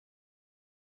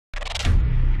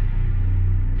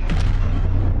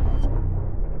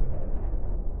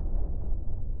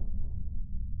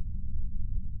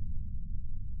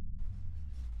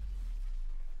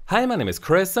Hi, my name is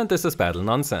Chris and this is Battle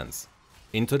Nonsense.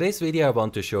 In today's video I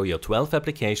want to show you 12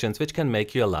 applications which can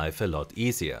make your life a lot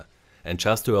easier. And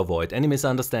just to avoid any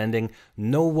misunderstanding,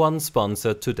 no one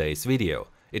sponsored today's video.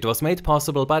 It was made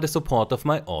possible by the support of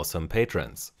my awesome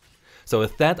patrons. So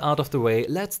with that out of the way,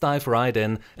 let's dive right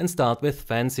in and start with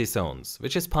Fancy Zones,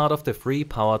 which is part of the free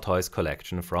PowerToys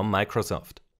collection from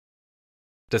Microsoft.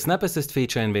 The Snap Assist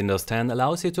feature in Windows 10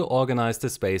 allows you to organize the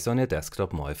space on your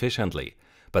desktop more efficiently.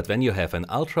 But when you have an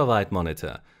ultra-wide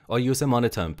monitor or use a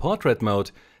monitor in portrait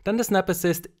mode, then the Snap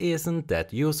Assist isn't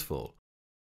that useful.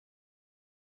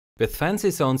 With Fancy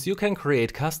Zones you can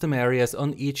create custom areas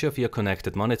on each of your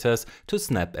connected monitors to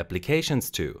snap applications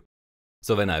to.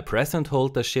 So when I press and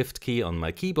hold the Shift key on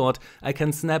my keyboard, I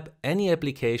can snap any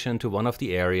application to one of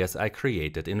the areas I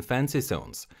created in Fancy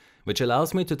Zones, which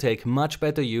allows me to take much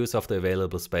better use of the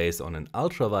available space on an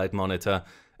ultra-wide monitor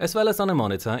as well as on a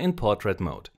monitor in portrait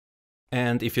mode.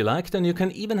 And if you like, then you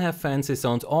can even have Fancy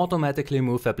Zones automatically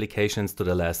move applications to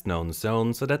the last known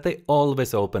zone so that they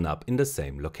always open up in the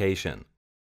same location.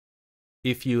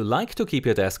 If you like to keep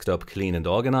your desktop clean and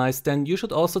organized, then you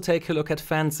should also take a look at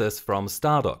Fences from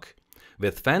Stardock.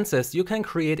 With Fences you can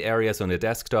create areas on your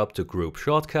desktop to group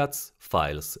shortcuts,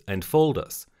 files and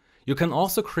folders. You can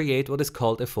also create what is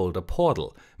called a folder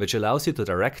portal, which allows you to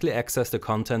directly access the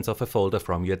contents of a folder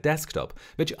from your desktop,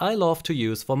 which I love to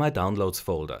use for my downloads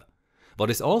folder. What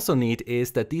is also neat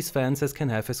is that these Fences can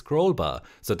have a scroll bar,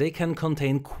 so they can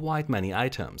contain quite many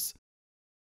items.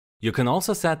 You can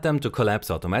also set them to collapse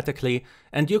automatically,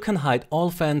 and you can hide all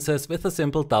Fences with a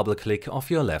simple double click of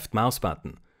your left mouse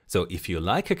button. So if you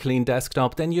like a clean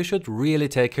desktop, then you should really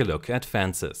take a look at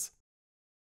Fences.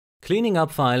 Cleaning up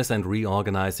files and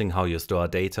reorganizing how you store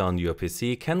data on your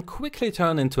PC can quickly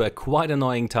turn into a quite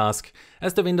annoying task,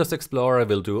 as the Windows Explorer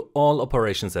will do all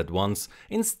operations at once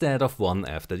instead of one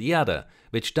after the other,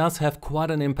 which does have quite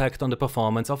an impact on the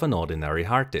performance of an ordinary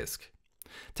hard disk.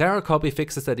 TeraCopy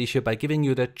fixes that issue by giving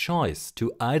you the choice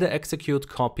to either execute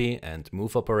copy and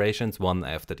move operations one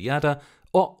after the other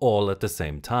or all at the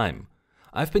same time.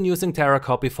 I've been using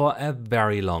TeraCopy for a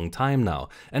very long time now,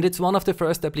 and it's one of the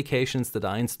first applications that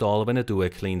I install when I do a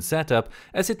clean setup,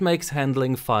 as it makes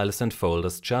handling files and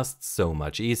folders just so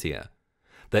much easier.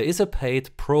 There is a paid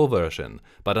Pro version,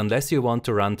 but unless you want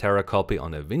to run TeraCopy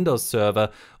on a Windows server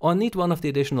or need one of the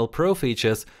additional Pro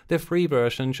features, the free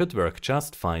version should work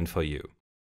just fine for you.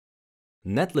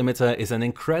 Netlimiter is an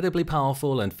incredibly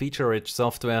powerful and feature-rich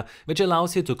software which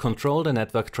allows you to control the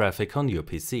network traffic on your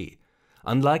PC.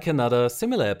 Unlike another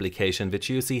similar application which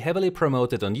you see heavily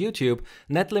promoted on YouTube,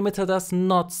 Netlimiter does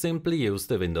not simply use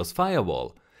the Windows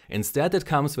firewall. Instead, it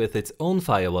comes with its own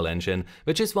firewall engine,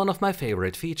 which is one of my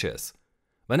favorite features.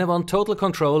 When I want total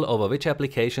control over which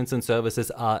applications and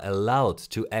services are allowed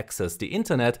to access the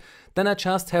internet, then I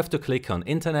just have to click on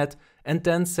Internet and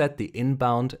then set the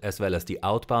inbound as well as the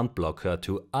outbound blocker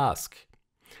to Ask.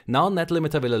 Now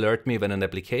Netlimiter will alert me when an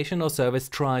application or service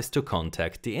tries to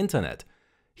contact the internet.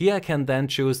 Here I can then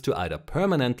choose to either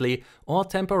permanently or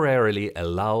temporarily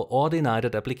allow or deny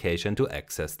that application to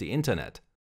access the internet.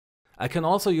 I can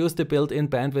also use the built-in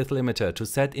bandwidth limiter to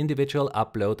set individual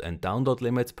upload and download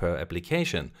limits per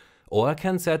application, or I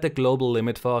can set a global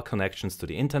limit for connections to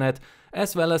the internet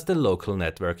as well as the local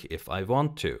network if I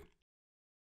want to.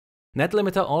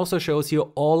 Netlimiter also shows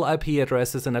you all IP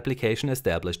addresses an application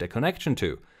established a connection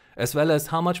to, as well as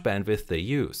how much bandwidth they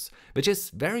use, which is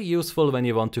very useful when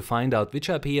you want to find out which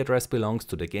IP address belongs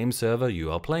to the game server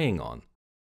you are playing on.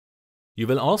 You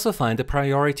will also find a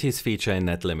priorities feature in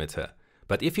Netlimiter,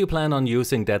 but if you plan on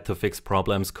using that to fix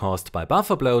problems caused by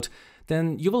buffer bloat,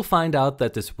 then you will find out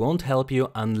that this won't help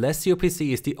you unless your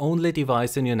PC is the only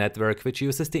device in your network which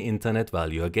uses the internet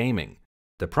while you are gaming.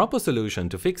 The proper solution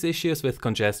to fix issues with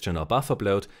congestion or buffer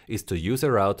bloat is to use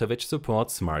a router which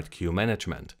supports smart queue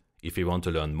management. If you want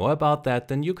to learn more about that,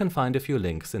 then you can find a few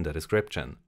links in the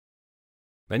description.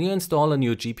 When you install a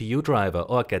new GPU driver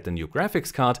or get a new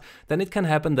graphics card, then it can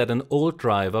happen that an old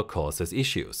driver causes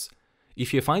issues.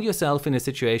 If you find yourself in a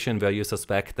situation where you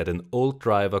suspect that an old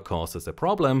driver causes a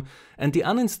problem, and the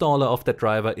uninstaller of that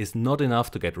driver is not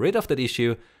enough to get rid of that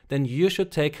issue, then you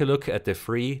should take a look at the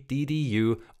free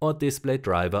DDU or Display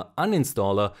Driver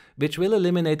Uninstaller, which will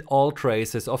eliminate all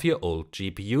traces of your old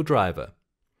GPU driver.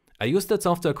 I use that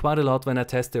software quite a lot when I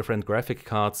test different graphic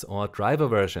cards or driver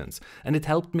versions, and it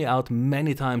helped me out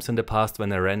many times in the past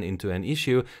when I ran into an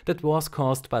issue that was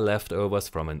caused by leftovers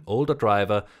from an older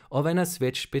driver or when I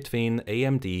switched between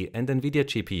AMD and NVIDIA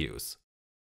GPUs.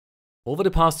 Over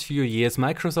the past few years,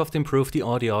 Microsoft improved the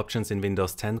audio options in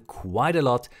Windows 10 quite a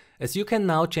lot, as you can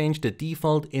now change the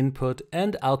default input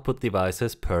and output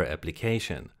devices per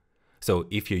application. So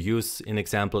if you use, in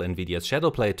example, NVIDIA's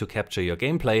Shadowplay to capture your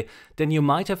gameplay, then you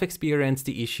might have experienced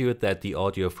the issue that the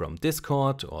audio from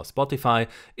Discord or Spotify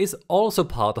is also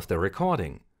part of the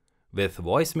recording. With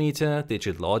Voicemeeter,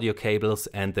 digital audio cables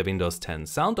and the Windows 10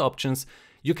 sound options,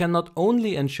 you can not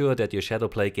only ensure that your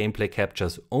Shadowplay gameplay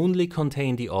captures only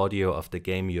contain the audio of the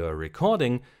game you are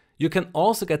recording, you can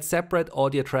also get separate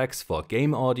audio tracks for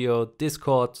game audio,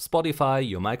 Discord, Spotify,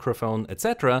 your microphone,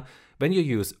 etc. when you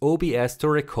use OBS to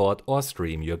record or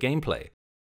stream your gameplay.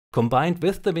 Combined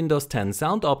with the Windows 10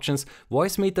 sound options,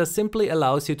 Voicemeeter simply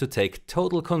allows you to take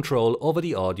total control over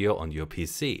the audio on your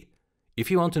PC.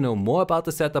 If you want to know more about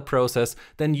the setup process,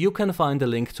 then you can find a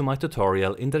link to my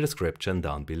tutorial in the description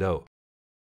down below.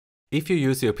 If you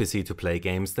use your PC to play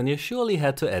games, then you surely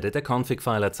had to edit a config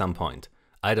file at some point,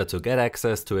 either to get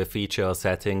access to a feature or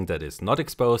setting that is not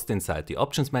exposed inside the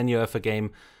options menu of a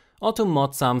game, or to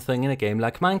mod something in a game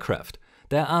like Minecraft.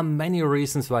 There are many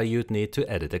reasons why you'd need to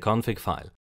edit a config file.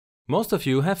 Most of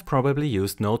you have probably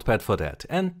used Notepad for that,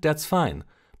 and that's fine.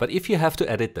 But if you have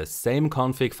to edit the same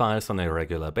config files on a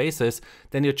regular basis,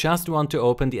 then you just want to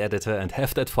open the editor and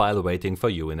have that file waiting for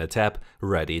you in a tab,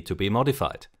 ready to be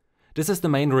modified. This is the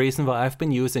main reason why I've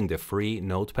been using the free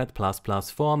Notepad++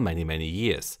 for many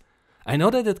years. I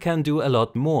know that it can do a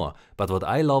lot more, but what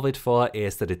I love it for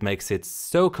is that it makes it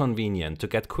so convenient to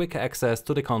get quick access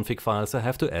to the config files I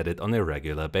have to edit on a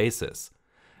regular basis.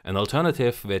 An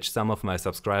alternative, which some of my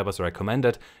subscribers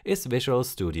recommended, is Visual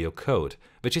Studio Code,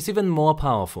 which is even more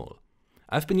powerful.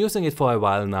 I've been using it for a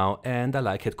while now and I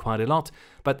like it quite a lot,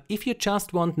 but if you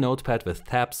just want Notepad with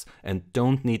tabs and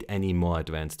don't need any more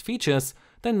advanced features,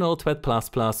 then Notepad++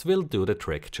 will do the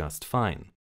trick just fine.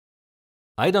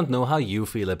 I don't know how you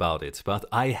feel about it, but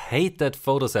I hate that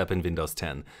Photos app in Windows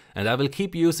 10, and I will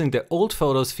keep using the old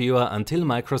Photos viewer until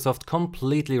Microsoft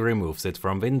completely removes it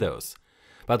from Windows.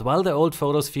 But while the old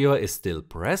Photos viewer is still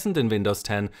present in Windows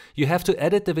 10, you have to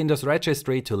edit the Windows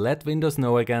registry to let Windows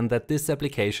know again that this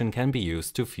application can be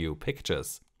used to view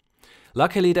pictures.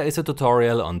 Luckily, there is a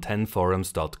tutorial on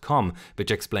 10forums.com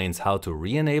which explains how to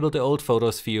re-enable the old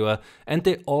Photos viewer, and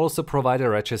they also provide a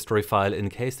registry file in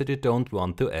case that you don't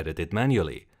want to edit it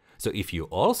manually. So if you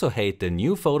also hate the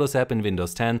new Photos app in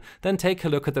Windows 10, then take a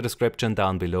look at the description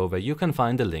down below where you can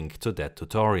find a link to that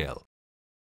tutorial.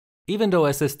 Even though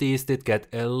SSDs did get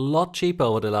a lot cheaper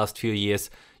over the last few years,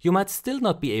 you might still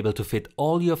not be able to fit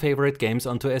all your favorite games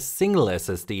onto a single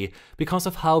SSD because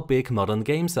of how big modern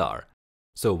games are.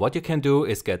 So what you can do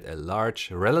is get a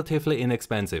large, relatively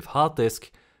inexpensive hard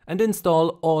disk and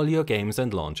install all your games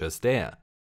and launchers there.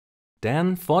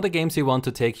 Then, for the games you want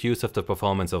to take use of the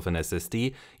performance of an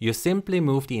SSD, you simply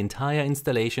move the entire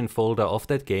installation folder of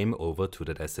that game over to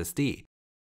that SSD.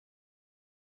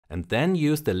 And then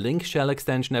use the Link Shell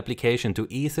extension application to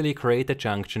easily create a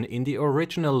junction in the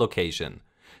original location.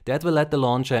 That will let the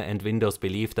launcher and Windows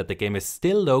believe that the game is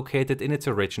still located in its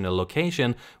original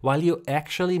location while you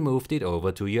actually moved it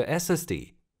over to your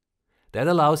SSD. That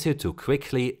allows you to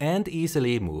quickly and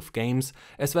easily move games,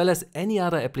 as well as any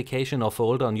other application or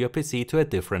folder on your PC to a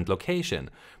different location,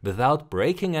 without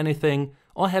breaking anything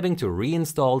or having to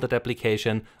reinstall that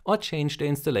application or change the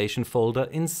installation folder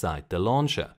inside the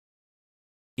launcher.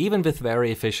 Even with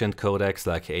very efficient codecs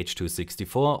like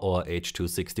H.264 or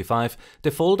H.265,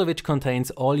 the folder which contains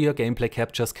all your gameplay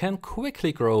captures can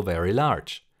quickly grow very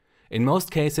large. In most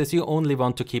cases, you only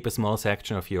want to keep a small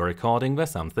section of your recording where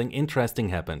something interesting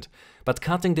happened, but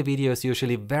cutting the video is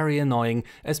usually very annoying,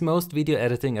 as most video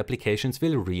editing applications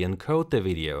will re-encode the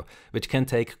video, which can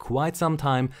take quite some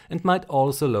time and might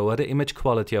also lower the image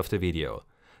quality of the video.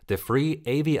 The free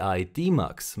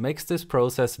avidemux makes this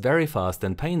process very fast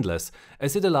and painless,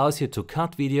 as it allows you to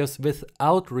cut videos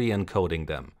without re-encoding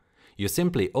them. You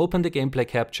simply open the gameplay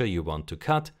capture you want to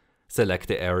cut, select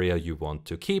the area you want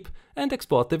to keep, and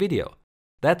export the video.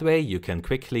 That way you can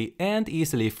quickly and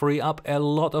easily free up a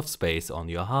lot of space on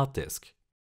your hard disk.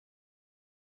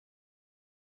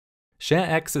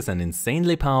 ShareX is an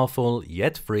insanely powerful,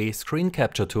 yet free screen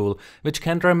capture tool which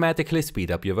can dramatically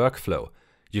speed up your workflow.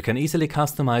 You can easily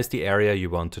customize the area you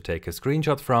want to take a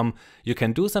screenshot from, you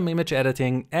can do some image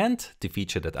editing, and, the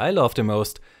feature that I love the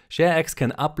most, ShareX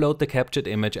can upload the captured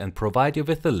image and provide you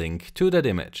with a link to that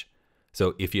image.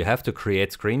 So if you have to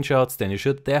create screenshots, then you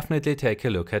should definitely take a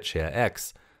look at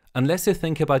ShareX. Unless you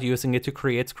think about using it to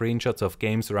create screenshots of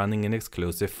games running in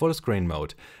exclusive full screen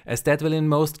mode, as that will in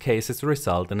most cases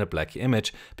result in a black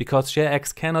image, because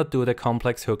ShareX cannot do the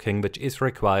complex hooking which is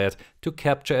required to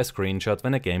capture a screenshot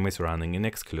when a game is running in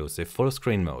exclusive full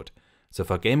screen mode. So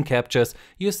for game captures,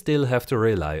 you still have to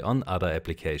rely on other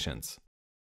applications.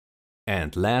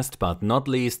 And last but not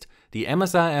least, the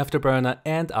MSI Afterburner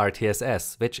and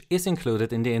RTSS, which is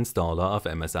included in the installer of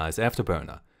MSI's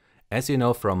Afterburner. As you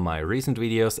know from my recent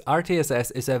videos,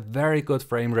 RTSS is a very good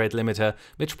frame rate limiter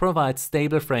which provides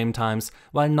stable frame times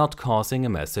while not causing a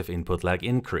massive input lag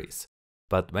increase.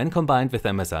 But when combined with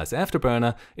MSI's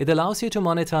Afterburner, it allows you to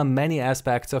monitor many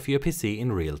aspects of your PC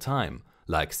in real time,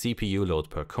 like CPU load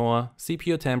per core,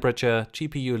 CPU temperature,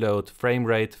 GPU load, frame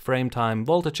rate, frame time,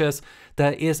 voltages.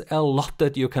 There is a lot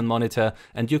that you can monitor,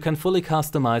 and you can fully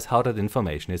customize how that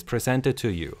information is presented to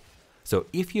you. So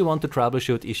if you want to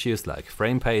troubleshoot issues like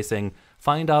frame pacing,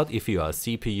 find out if you are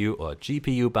CPU or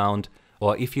GPU bound,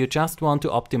 or if you just want to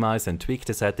optimize and tweak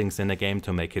the settings in a game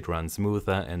to make it run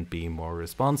smoother and be more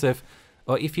responsive,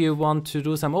 or if you want to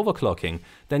do some overclocking,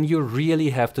 then you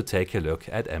really have to take a look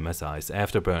at MSI's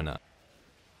Afterburner.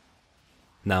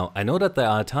 Now, I know that there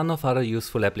are a ton of other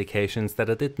useful applications that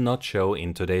I did not show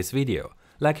in today's video,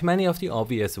 like many of the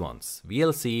obvious ones,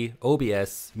 VLC,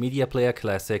 OBS, Media Player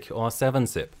Classic or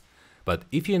 7-zip. But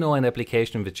if you know an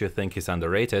application which you think is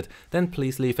underrated, then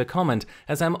please leave a comment,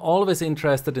 as I'm always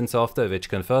interested in software which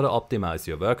can further optimize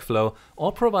your workflow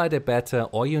or provide a better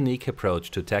or unique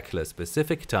approach to tackle a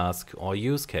specific task or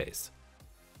use case.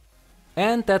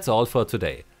 And that's all for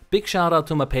today. Big shout out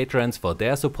to my patrons for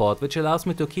their support, which allows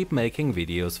me to keep making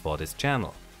videos for this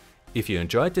channel. If you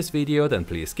enjoyed this video, then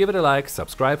please give it a like,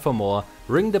 subscribe for more,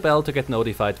 ring the bell to get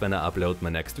notified when I upload my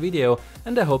next video,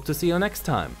 and I hope to see you next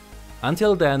time.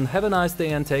 Until then, have a nice day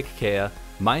and take care.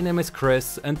 My name is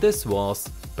Chris and this was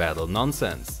Battle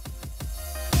Nonsense.